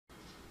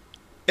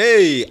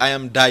Hey, I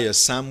am Dayo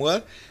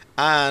Samuel,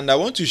 and I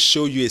want to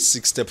show you a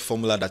 6-step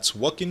formula that's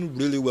working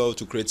really well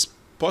to create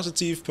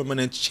positive,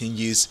 permanent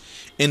changes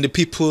in the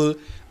people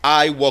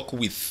I work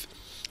with.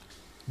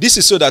 This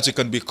is so that you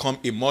can become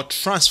a more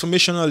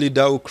transformational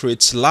leader who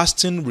creates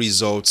lasting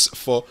results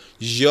for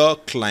your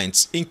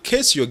clients. In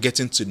case you're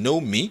getting to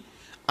know me,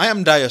 I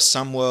am Dayo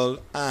Samuel,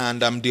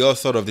 and I'm the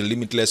author of the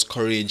Limitless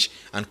Courage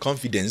and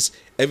Confidence,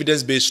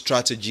 Evidence-Based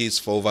Strategies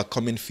for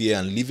Overcoming Fear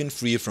and Living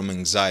Free from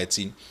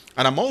Anxiety.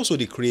 And I'm also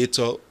the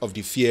creator of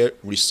the Fear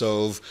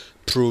Resolve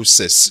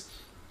process.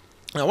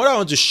 Now, what I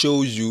want to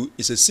show you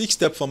is a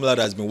 6-step formula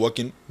that has been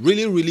working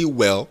really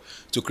well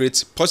to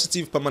create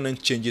positive,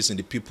 permanent changes in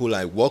the people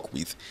I work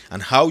with,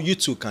 and how you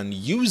too can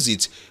use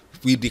it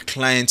with the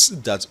clients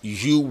that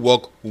you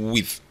work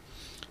with.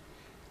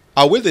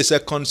 I'll wait a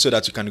second so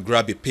that you can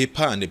grab a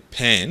paper and a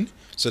pen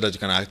so that you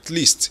can at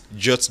least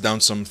jot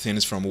down some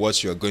things from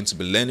what you're going to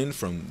be learning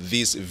from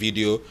this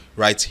video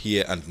right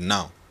here and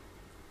now.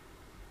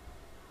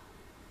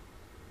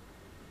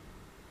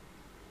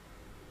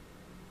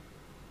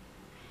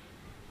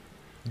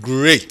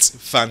 Great,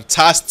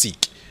 fantastic.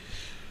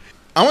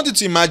 I want you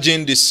to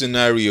imagine this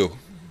scenario.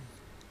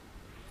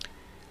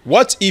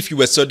 What if you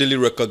were suddenly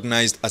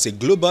recognized as a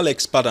global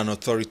expert and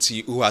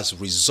authority who has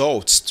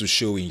results to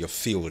show in your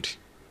field?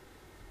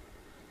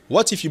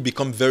 What if you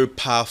become very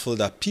powerful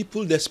that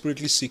people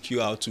desperately seek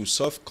you out to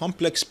solve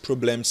complex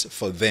problems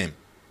for them?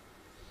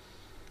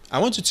 I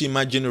want you to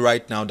imagine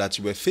right now that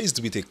you were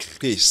faced with a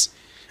case,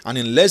 and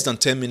in less than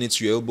 10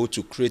 minutes you were able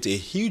to create a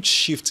huge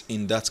shift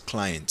in that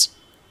client.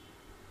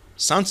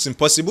 Sounds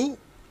impossible?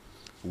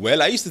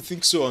 Well, I used to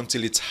think so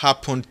until it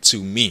happened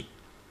to me.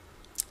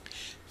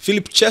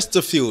 Philip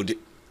Chesterfield,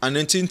 a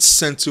 19th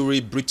century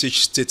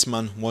British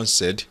statesman, once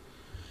said,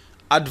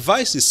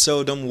 "Advice is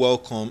seldom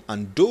welcome,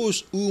 and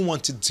those who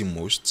want it the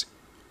most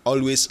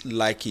always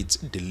like it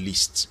the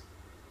least."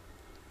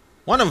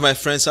 One of my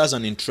friends has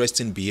an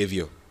interesting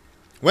behavior.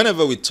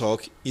 Whenever we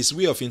talk, his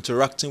way of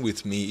interacting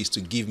with me is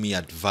to give me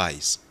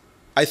advice.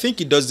 I think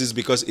he does this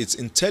because it's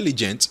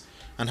intelligent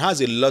and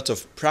has a lot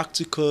of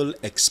practical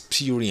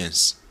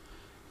experience.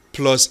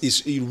 Plus,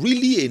 he's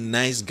really a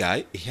nice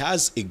guy. He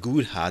has a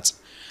good heart,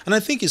 and I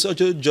think he's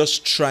also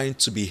just trying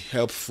to be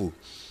helpful.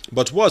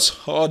 But what's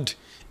odd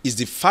is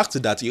the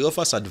fact that he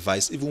offers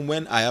advice even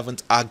when I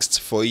haven't asked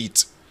for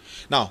it.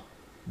 Now,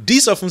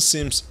 this often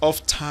seems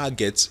off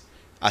target,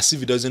 as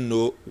if he doesn't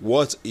know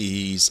what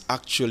he is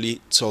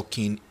actually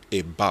talking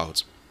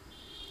about.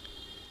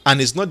 And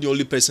he's not the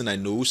only person I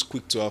know who's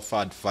quick to offer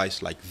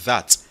advice like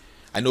that.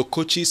 I know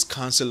coaches,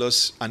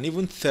 counselors, and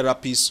even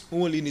therapists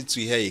who only need to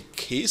hear a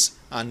case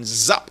and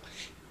zap,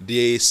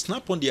 they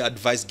snap on the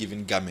advice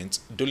giving garment,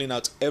 doling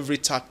out every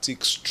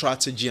tactic,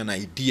 strategy, and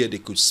idea they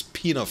could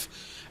spin off.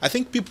 I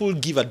think people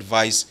give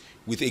advice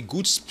with a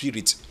good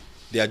spirit.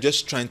 They are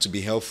just trying to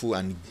be helpful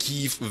and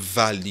give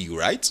value,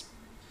 right?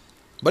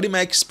 But in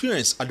my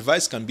experience,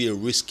 advice can be a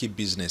risky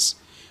business,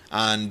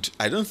 and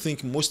I don't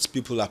think most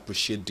people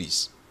appreciate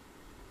this.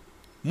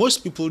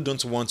 Most people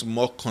don't want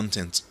more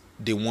content.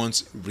 They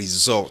want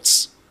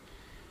results.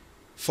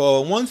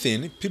 For one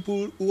thing,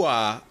 people who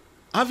are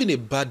having a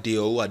bad day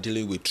or who are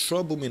dealing with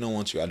trouble may not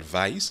want your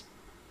advice.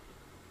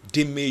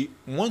 They may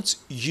want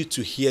you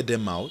to hear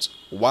them out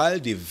while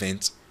they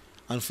vent,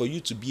 and for you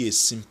to be a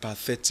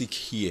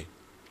sympathetic ear.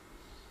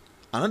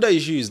 Another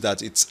issue is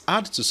that it's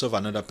hard to solve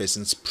another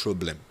person's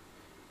problem.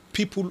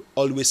 People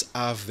always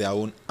have their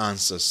own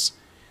answers.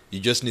 You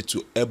just need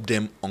to help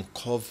them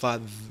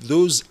uncover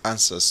those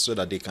answers so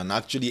that they can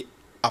actually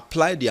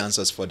apply the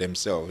answers for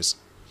themselves.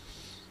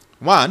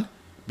 One,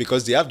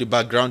 because they have the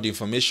background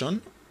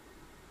information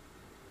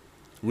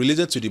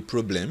related to the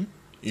problem.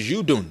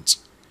 You don't.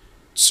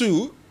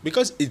 Two,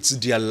 because it's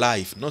their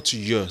life, not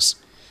yours.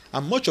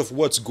 And much of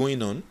what's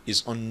going on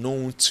is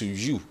unknown to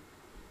you.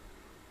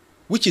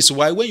 Which is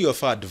why when you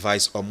offer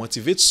advice or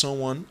motivate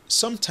someone,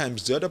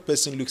 sometimes the other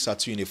person looks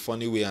at you in a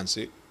funny way and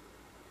say,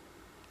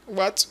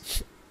 "What?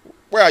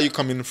 Where are you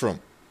coming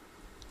from?"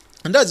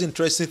 And that's the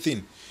interesting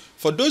thing.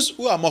 For those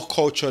who are more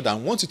cultured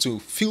and want you to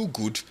feel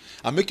good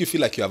and make you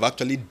feel like you have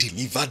actually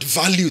delivered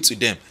value to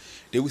them,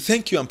 they will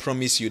thank you and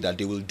promise you that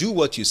they will do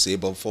what you say,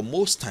 but for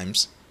most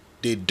times,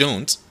 they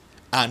don't,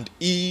 and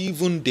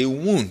even they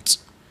won't.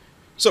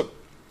 So,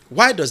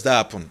 why does that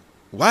happen?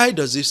 Why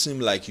does it seem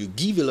like you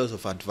give a lot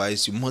of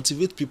advice, you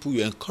motivate people,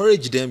 you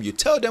encourage them, you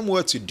tell them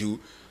what to do,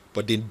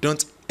 but they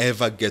don't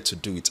ever get to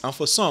do it? And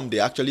for some, they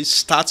actually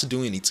start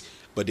doing it,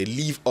 but they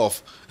leave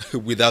off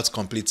without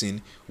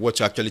completing what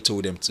you actually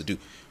told them to do.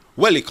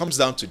 Well, it comes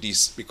down to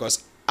this,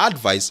 because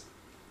advice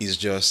is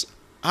just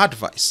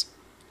advice.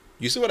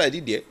 You see what I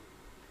did there?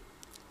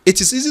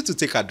 It is easy to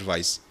take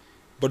advice,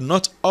 but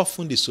not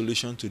often the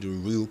solution to the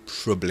real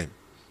problem.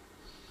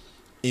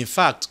 In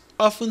fact,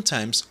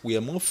 oftentimes we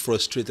are more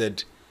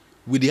frustrated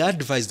with the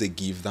advice they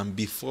give than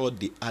before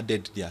they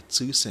added their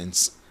 2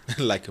 cents,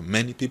 like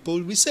many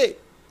people will say.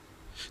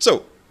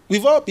 So,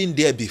 we've all been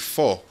there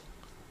before.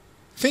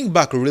 Think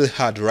back real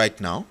hard right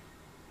now.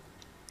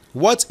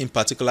 What in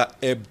particular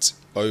helped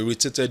or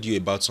irritated you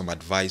about some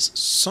advice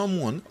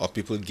someone or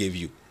people gave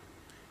you?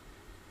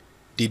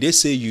 Did they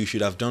say you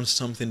should have done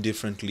something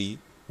differently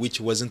which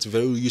wasn't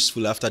very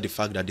useful after the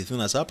fact that the thing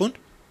has happened?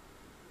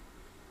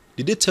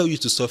 Did they tell you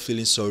to stop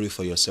feeling sorry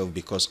for yourself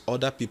because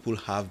other people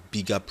have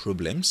bigger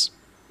problems?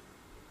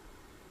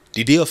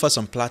 Did they offer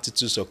some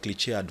platitudes or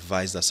cliche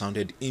advice that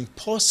sounded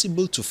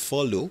impossible to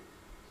follow?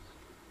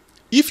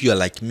 If you are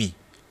like me,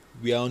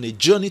 we are on a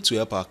journey to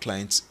help our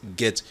clients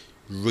get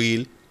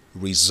real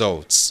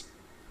results.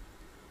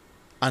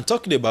 And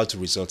talking about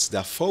results, there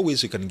are 4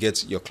 ways you can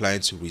get your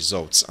clients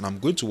results. And I'm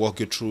going to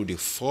walk you through the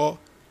 4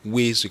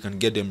 ways you can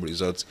get them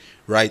results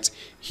right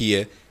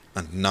here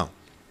and now.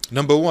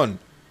 Number 1,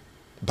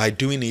 by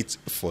doing it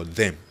for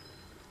them.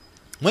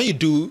 When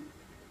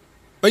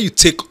you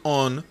take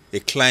on a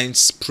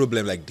client's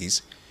problem like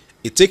this,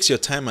 it takes your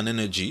time and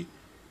energy,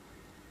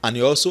 and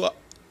it also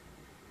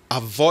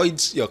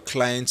avoids your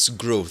client's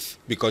growth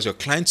because your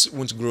clients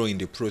won't grow in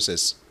the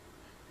process.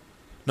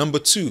 Number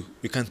 2,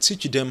 you can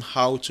teach them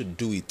how to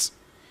do it.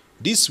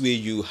 This way,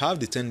 you have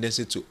the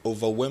tendency to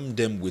overwhelm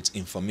them with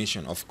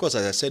information. Of course,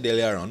 as I said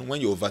earlier on,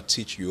 when you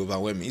overteach, you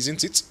overwhelm,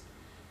 isn't it?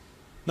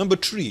 Number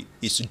 3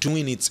 is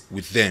doing it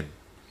with them.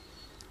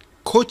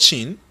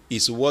 Coaching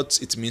is what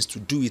it means to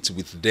do it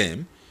with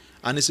them,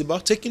 and it's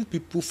about taking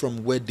people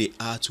from where they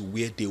are to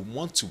where they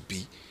want to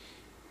be,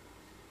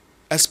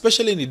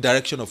 especially in the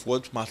direction of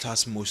what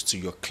matters most to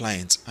your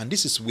clients. And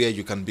this is where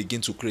you can begin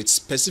to create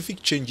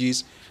specific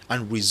changes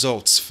and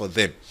results for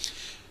them.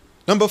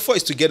 Number 4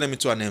 is to get them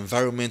into an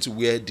environment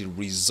where the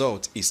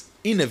result is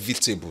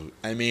inevitable.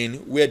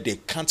 Where they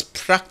can't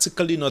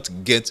practically not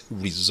get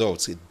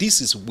results.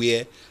 This is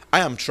where I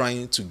am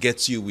trying to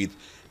get you with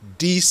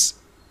this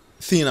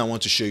thing I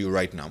want to show you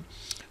right now.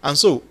 And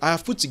so I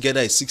have put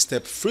together a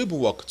 6-step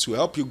framework to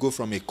help you go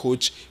from a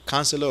coach,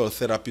 counselor, or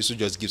therapist who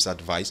just gives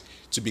advice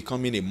to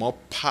becoming a more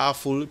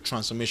powerful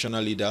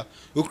transformational leader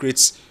who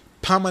creates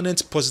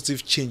permanent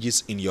positive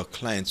changes in your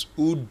clients,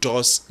 who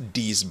does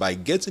this by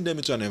getting them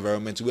into an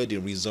environment where the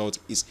result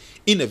is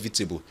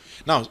inevitable.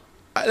 Now,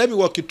 let me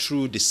walk you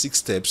through the 6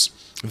 steps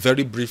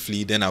very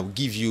briefly, then I'll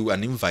give you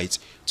an invite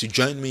to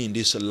join me in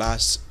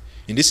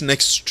this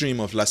next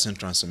stream of lasting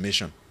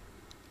transformation.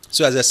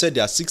 So as I said,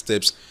 there are 6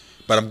 steps,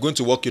 but I'm going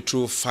to walk you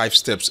through 5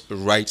 steps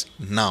right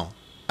now.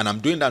 And I'm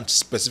doing that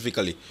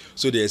specifically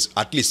so there's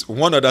at least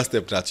one other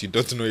step that you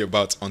don't know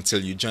about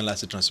until you join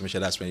Lasting Transformation.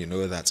 That's when you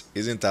know that.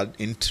 Isn't that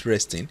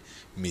interesting?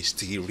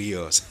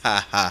 Mysterious.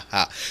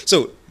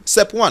 So,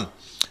 step 1,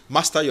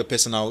 master your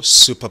personal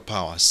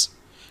superpowers.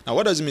 Now,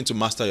 what does it mean to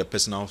master your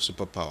personal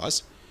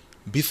superpowers?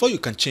 Before you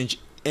can change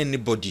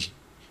anybody,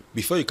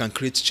 before you can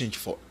create change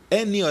for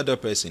any other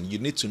person, you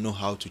need to know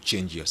how to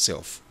change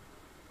yourself.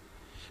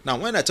 Now,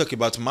 when I talk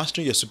about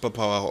mastering your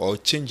superpower or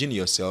changing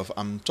yourself,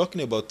 I'm talking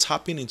about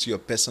tapping into your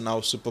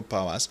personal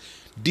superpowers,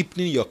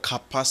 deepening your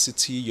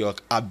capacity, your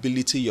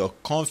ability, your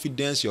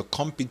confidence, your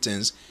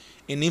competence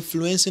in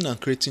influencing and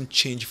creating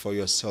change for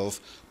yourself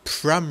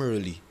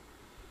primarily.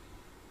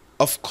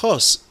 Of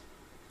course,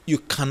 you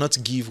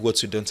cannot give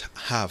what you don't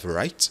have,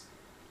 right?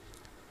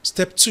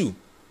 Step 2,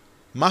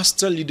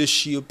 master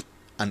leadership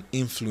and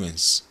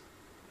influence.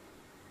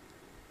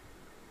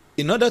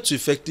 In order to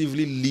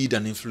effectively lead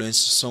and influence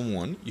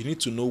someone, you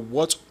need to know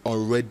what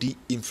already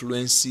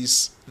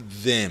influences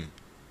them.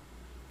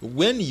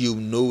 When you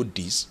know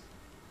this,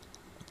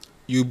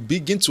 you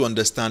begin to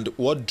understand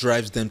what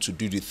drives them to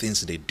do the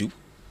things they do.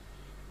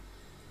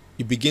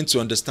 You begin to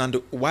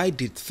understand why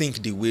they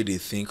think the way they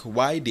think,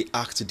 why they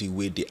act the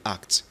way they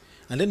act.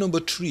 And then number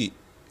 3,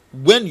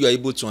 when you are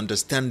able to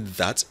understand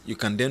that, you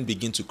can then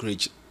begin to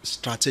create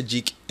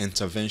strategic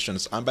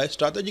interventions. And by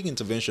strategic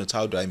interventions,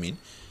 how do I mean?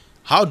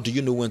 How do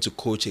you know when to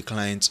coach a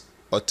client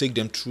or take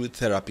them through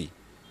therapy?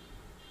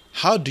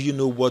 How do you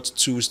know what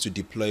tools to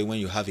deploy when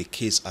you have a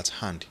case at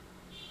hand?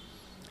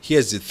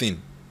 Here's the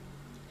thing.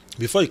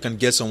 Before you can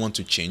get someone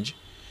to change,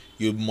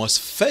 you must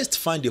first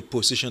find a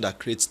position that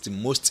creates the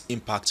most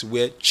impact,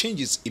 where change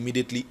is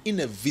immediately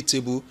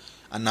inevitable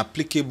and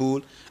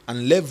applicable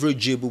and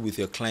leverageable with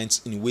your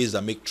clients in ways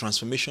that make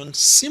transformation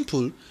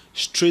simple,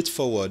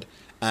 straightforward,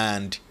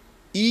 and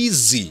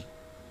easy.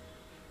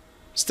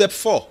 Step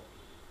 4.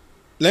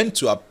 Learn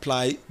to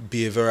apply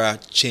behavioral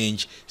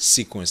change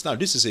sequence. Now,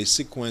 this is a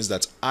sequence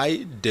that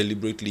I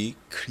deliberately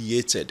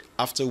created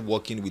after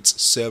working with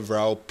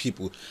several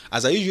people.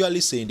 As I usually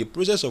say, in the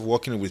process of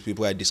working with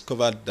people, I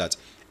discovered that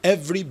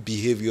every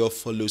behavior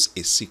follows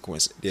a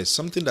sequence. There's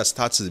something that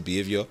starts the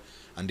behavior,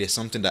 and there's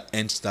something that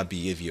ends that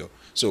behavior.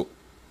 So,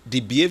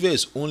 the behavior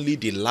is only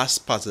the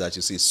last part that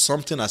you see.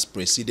 Something has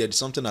preceded,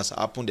 something has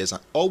happened. There's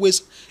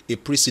always a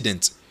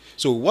precedent.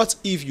 So what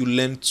if you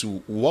learn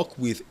to work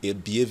with a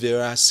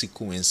behavioral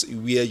sequence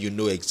where you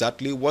know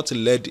exactly what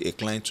led a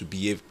client to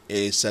behave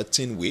a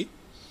certain way?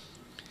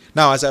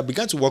 Now, as I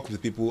began to work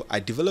with people, I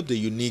developed a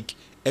unique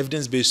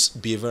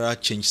evidence-based behavioral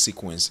change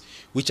sequence,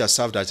 which has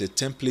served as a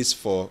template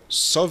for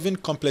solving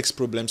complex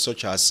problems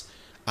such as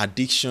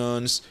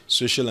addictions,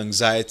 social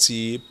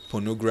anxiety,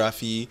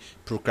 pornography,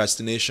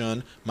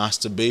 procrastination,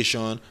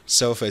 masturbation,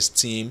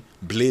 self-esteem,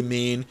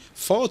 blaming,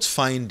 fault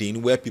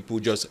finding, where people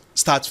just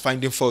start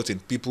finding fault in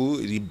people,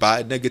 the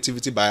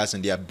negativity bias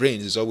in their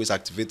brains is always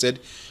activated,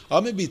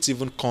 or maybe it's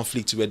even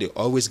conflict, where they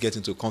always get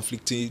into a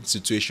conflicting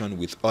situation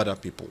with other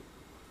people.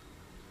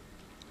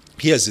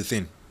 Here's the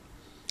thing.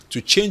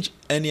 To change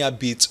any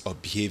habit or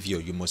behavior,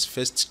 you must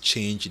first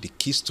change the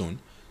keystone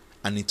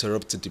and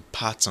interrupt the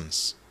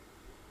patterns.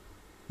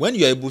 When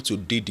you're able to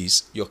do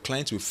this, your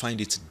clients will find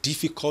it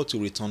difficult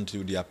to return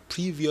to their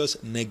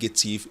previous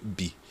negative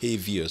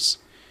behaviors.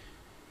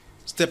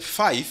 Step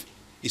 5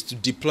 is to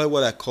deploy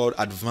what I call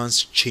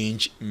advanced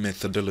change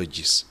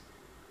methodologies.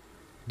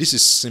 This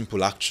is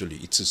simple actually,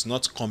 it is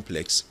not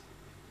complex.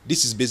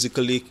 This is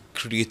basically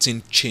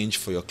creating change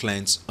for your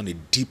clients on a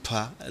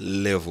deeper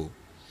level.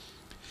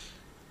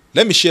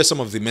 Let me share some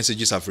of the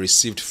messages I've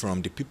received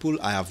from the people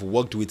I have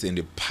worked with in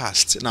the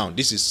past. Now,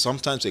 this is some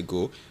time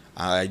ago.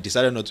 I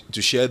decided not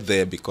to share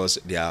there because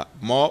they are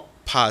more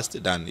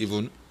past than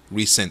even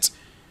recent.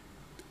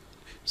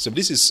 So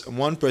this is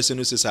one person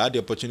who says, I had the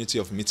opportunity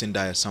of meeting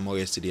Dayo Samuel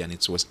yesterday, and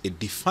it was a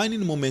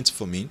defining moment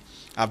for me.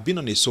 I've been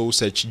on a soul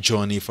search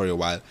journey for a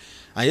while,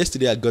 and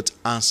yesterday I got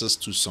answers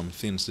to some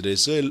things. So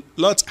there's a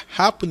lot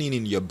happening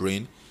in your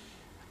brain,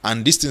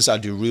 and these things are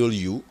the real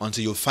you.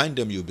 Until you find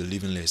them, you'll be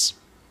living less.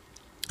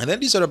 And then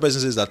this other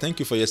person says that, thank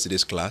you for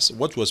yesterday's class.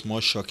 What was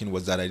more shocking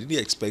was that I didn't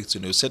expect to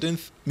know certain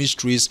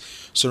mysteries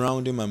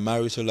surrounding my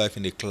marital life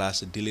in the class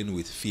dealing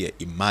with fear.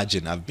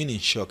 Imagine, I've been in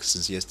shock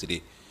since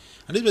yesterday.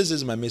 And this person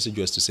says my message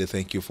was to say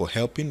thank you for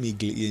helping me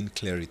gain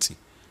clarity.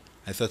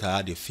 I thought I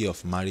had a fear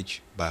of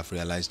marriage, but I've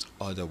realized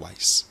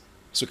otherwise.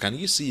 So can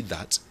you see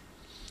that?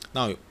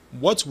 Now,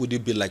 what would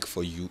it be like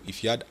for you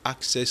if you had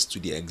access to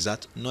the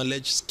exact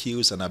knowledge,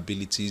 skills, and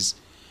abilities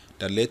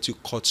that let you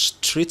cut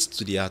straight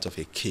to the heart of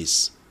a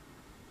case,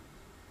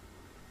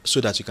 so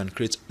that you can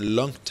create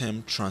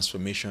long-term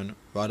transformation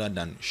rather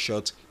than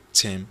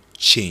short-term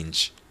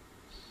change?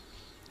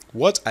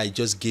 What I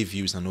just gave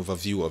you is an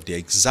overview of the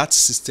exact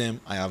system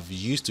I have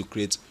used to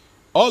create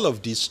all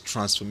of these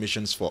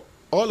transformations for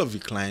all of the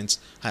clients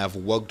I have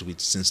worked with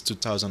since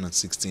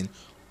 2016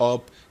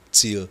 up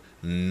till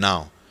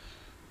now.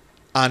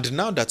 And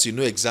now that you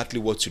know exactly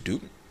what to do,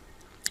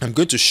 I'm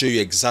going to show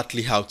you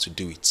exactly how to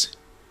do it.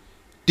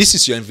 This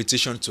is your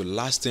invitation to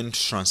lasting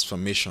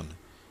transformation.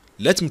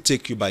 Let me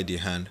take you by the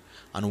hand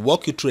and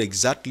walk you through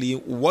exactly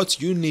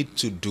what you need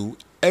to do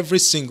every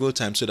single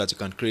time so that you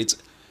can create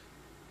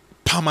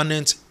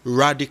permanent,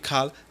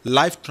 radical,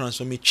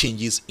 life-transforming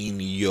changes in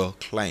your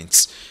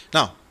clients.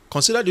 Now,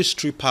 consider these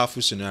 3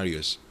 powerful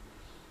scenarios.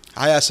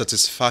 Higher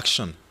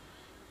satisfaction,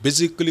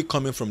 basically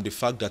coming from the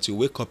fact that you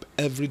wake up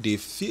every day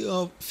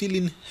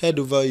feeling head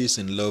over heels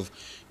in love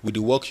with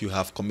the work you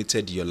have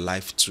committed your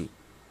life to.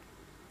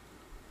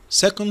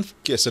 Second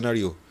case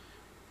scenario,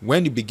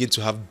 when you begin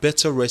to have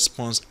better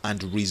response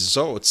and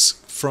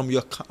results from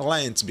your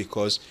clients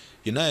because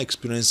you now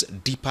experience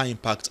deeper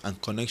impact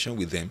and connection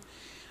with them,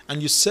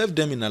 and you serve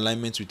them in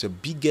alignment with your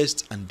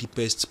biggest and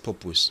deepest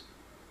purpose.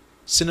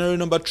 Scenario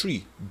number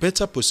 3,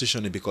 better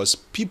positioning, because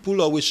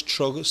people always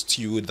trust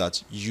you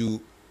that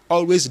you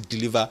always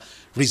deliver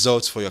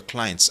results for your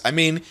clients. I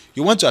mean,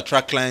 you want to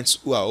attract clients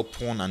who are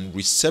open and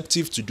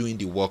receptive to doing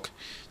the work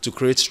to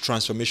create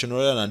transformation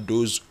rather than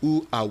those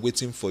who are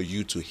waiting for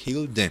you to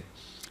heal them.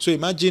 So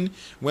imagine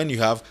when you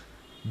have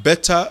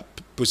better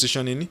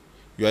positioning,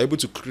 you are able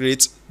to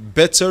create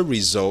better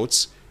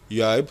results,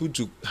 you are able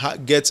to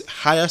get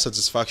higher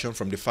satisfaction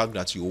from the fact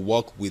that you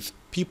work with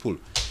people.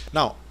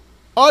 Now,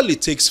 all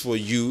it takes for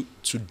you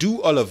to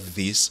do all of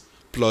this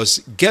plus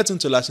get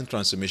into lasting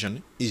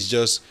transformation is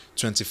just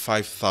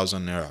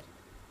 25,000 naira.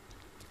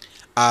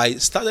 I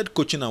started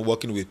coaching and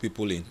working with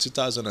people in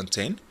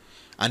 2010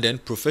 and then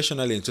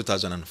professionally in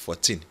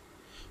 2014.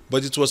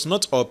 But it was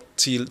not up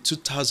till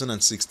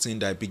 2016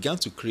 that I began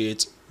to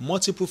create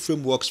multiple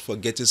frameworks for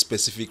getting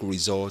specific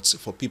results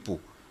for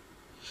people.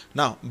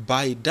 Now,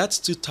 by that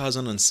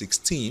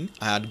 2016,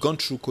 I had gone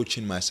through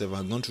coaching myself, I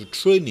had gone through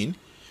training.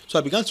 So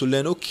I began to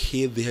learn,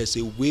 okay, there's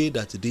a way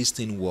that this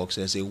thing works,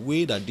 there's a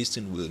way that this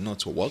thing will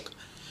not work.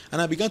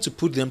 And I began to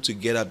put them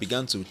together,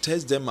 began to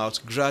test them out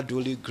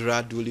gradually.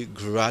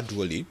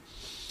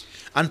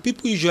 And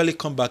people usually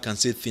come back and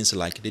say things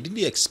like they didn't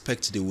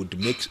expect they would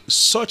make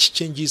such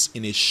changes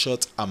in a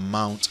short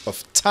amount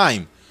of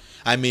time.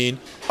 I mean,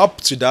 up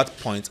to that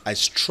point, I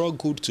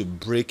struggled to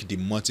break the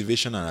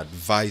motivation and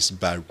advice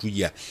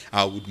barrier.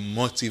 I would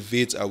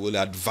motivate, I will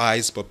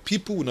advise, but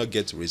people will not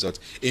get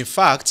results. In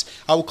fact,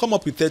 I will come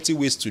up with 30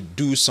 ways to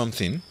do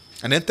something,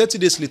 and then 30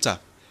 days later,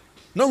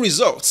 no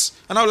results.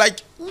 And I'm like,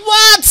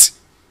 what?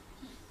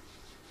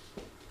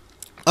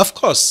 Of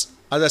course,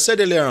 as I said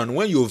earlier on,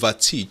 when you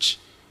overteach,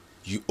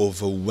 you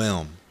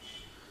overwhelm.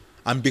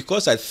 And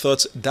because I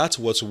thought that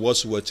was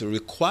what was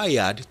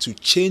required to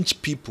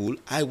change people,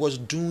 I was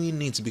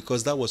doing it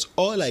because that was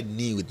all I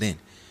knew then.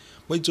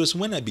 But it was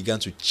when I began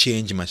to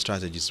change my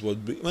strategies,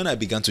 when I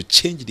began to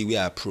change the way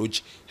I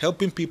approach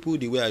helping people,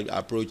 the way I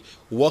approach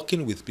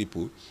working with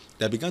people,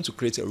 that began to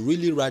create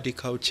really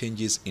radical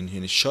changes in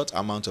a short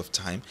amount of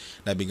time,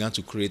 that began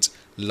to create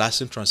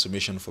lasting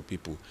transformation for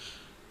people.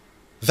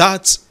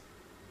 That,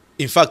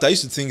 in fact, I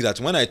used to think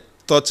that when I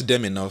taught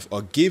them enough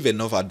or gave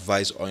enough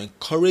advice or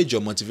encouraged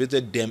or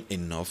motivated them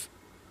enough,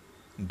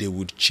 they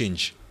would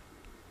change.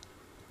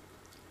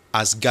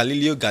 As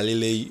Galileo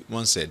Galilei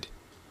once said,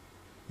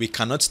 we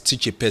cannot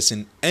teach a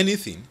person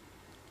anything.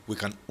 We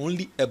can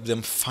only help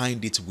them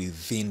find it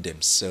within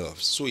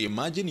themselves. So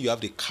imagine you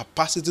have the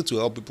capacity to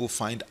help people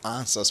find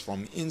answers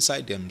from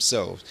inside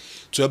themselves,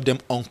 to help them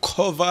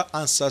uncover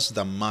answers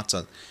that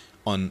matter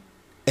on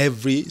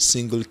every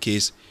single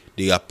case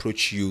they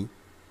approach you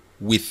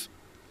with.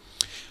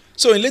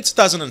 So in late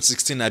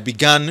 2016, I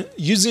began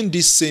using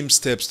these same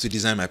steps to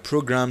design my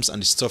programs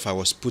and the stuff I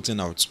was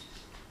putting out.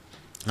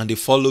 And they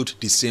followed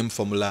the same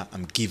formula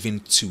I'm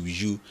giving to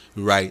you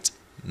right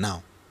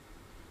now.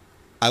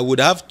 I would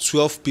have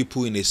 12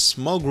 people in a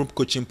small group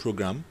coaching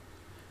program,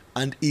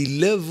 and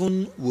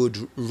 11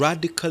 would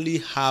radically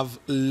have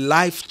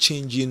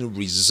life-changing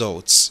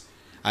results.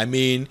 I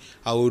mean,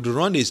 I would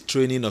run a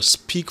training or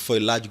speak for a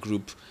large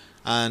group,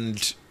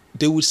 and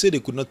they would say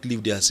they could not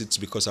leave their seats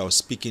because I was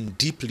speaking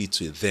deeply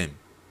to them.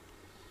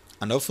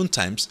 And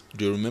oftentimes,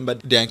 they remember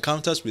their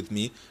encounters with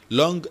me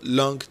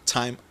long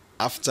time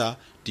after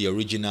the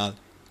original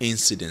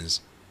incidents.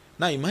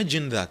 Now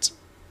imagine that.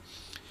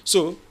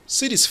 So,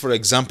 see this for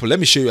example. Let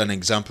me show you an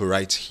example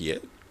right here.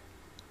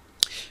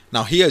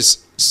 Now,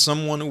 here's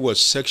someone who was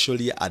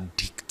sexually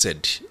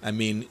addicted. I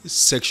mean,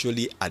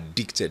 sexually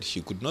addicted.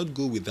 She could not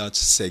go without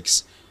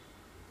sex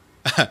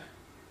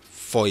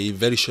for a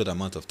very short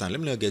amount of time. Let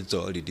me not get to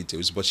all the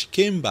details. But she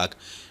came back,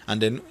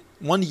 and then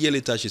 1 year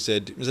later, she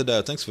said, Mr.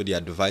 Dayo, thanks for the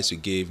advice you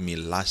gave me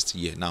last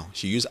year. Now,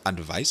 she used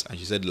advice, and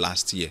she said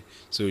last year.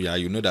 So, yeah,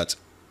 you know that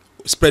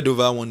spread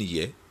over 1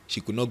 year. She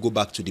could not go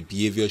back to the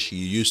behavior she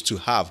used to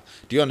have.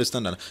 Do you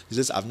understand that? She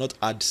says, I've not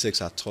had sex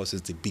at all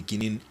since the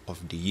beginning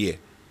of the year.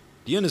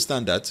 Do you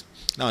understand that?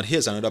 Now,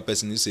 here's another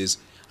person who says,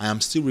 I am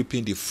still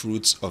reaping the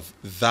fruits of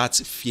that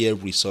Fear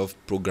Resolve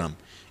program.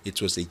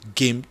 It was a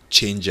game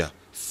changer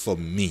for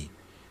me.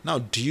 Now,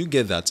 do you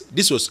get that?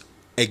 This was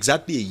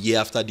exactly a year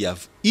after they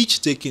have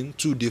each taken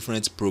 2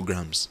 different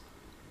programs.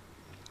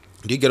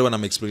 Do you get what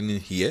I'm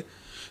explaining here?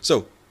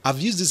 So, I've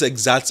used this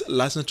exact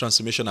lasting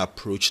transformation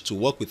approach to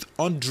work with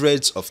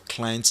hundreds of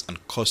clients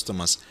and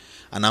customers,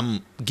 and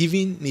I'm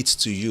giving it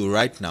to you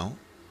right now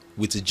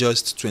with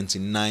just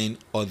 29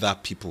 other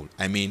people.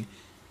 I mean,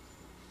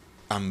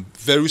 I'm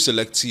very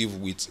selective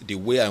with the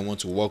way I want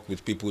to work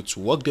with people, to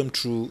walk them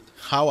through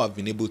how I've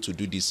been able to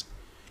do this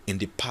in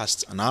the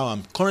past and how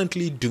I'm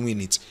currently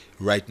doing it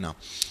right now.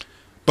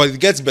 But it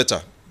gets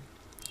better.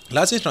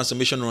 Lasting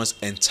transformation runs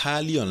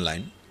entirely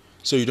online,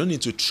 so you don't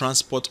need to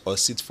transport or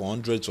sit for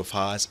hundreds of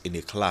hours in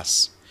a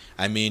class.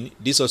 I mean,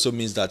 this also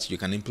means that you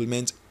can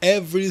implement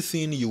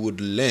everything you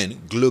would learn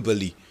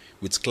globally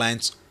with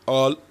clients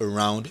all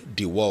around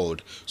the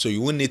world. So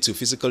you won't need to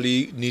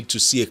physically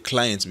see a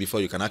client before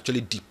you can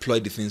actually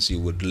deploy the things you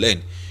would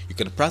learn. You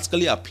can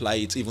practically apply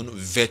it even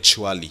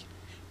virtually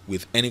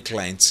with any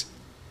client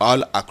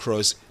all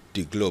across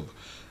the globe.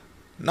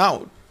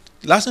 Now,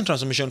 lasting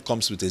transformation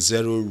comes with a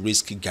zero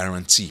risk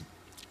guarantee.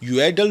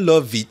 You either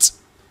love it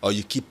or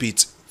you keep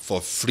it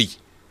for free.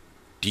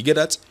 Do you get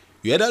that?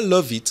 You either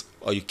love it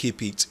or you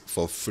keep it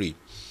for free.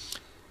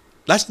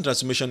 Lasting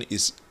transformation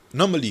is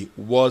normally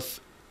worth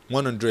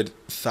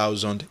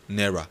 100,000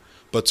 naira.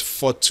 But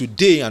for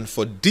today and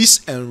for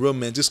this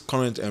enrollment, this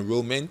current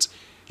enrollment,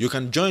 you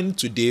can join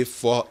today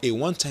for a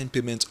one-time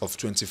payment of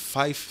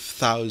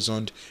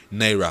 25,000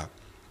 naira.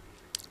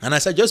 And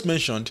as I just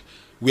mentioned,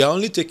 we are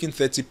only taking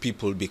 30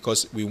 people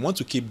because we want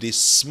to keep this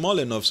small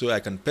enough so I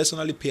can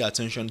personally pay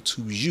attention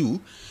to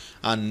you,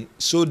 and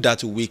so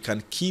that we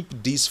can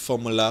keep this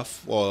formula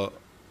for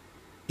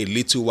a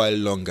little while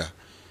longer.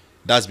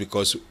 That's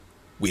because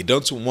we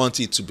don't want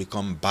it to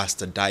become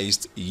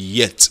bastardized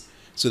yet,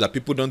 so that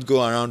people don't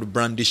go around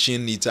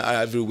brandishing it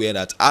everywhere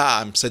that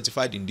I'm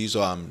certified in this,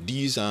 or I'm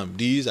this,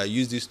 I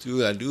use this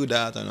tool, I do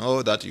that, and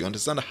all that. You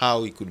understand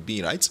how it could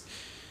be, right?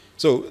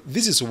 So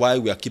this is why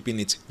we are keeping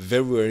it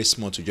very, very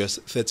small to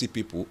just 30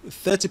 people.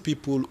 30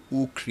 people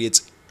who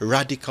create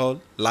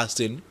radical,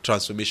 lasting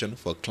transformation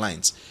for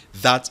clients.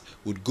 That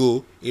would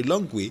go a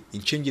long way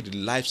in changing the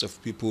lives of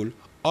people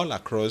all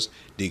across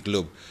the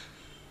globe.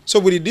 So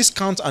with the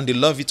discount and the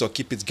love it or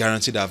keep it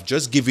guarantee that I've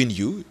just given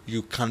you,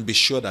 you can be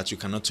sure that you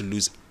cannot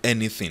lose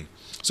anything.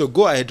 So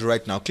go ahead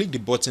right now, click the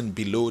button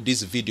below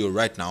this video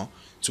right now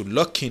to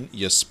lock in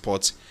your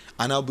spot,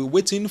 and I'll be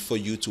waiting for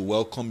you to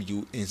welcome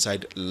you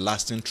inside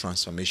lasting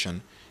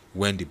transformation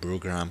when the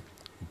program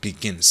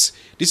begins.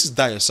 This is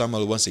Dayo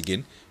Samuel once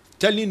again,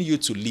 telling you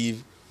to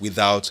live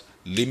without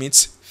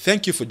limits.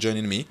 Thank you for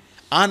joining me,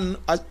 and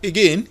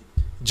again,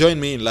 join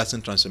me in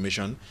lasting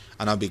transformation,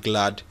 and I'll be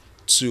glad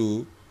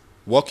to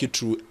walk you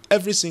through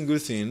every single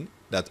thing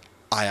that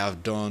I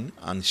have done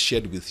and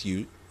shared with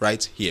you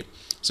right here.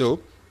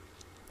 So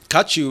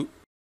Catch you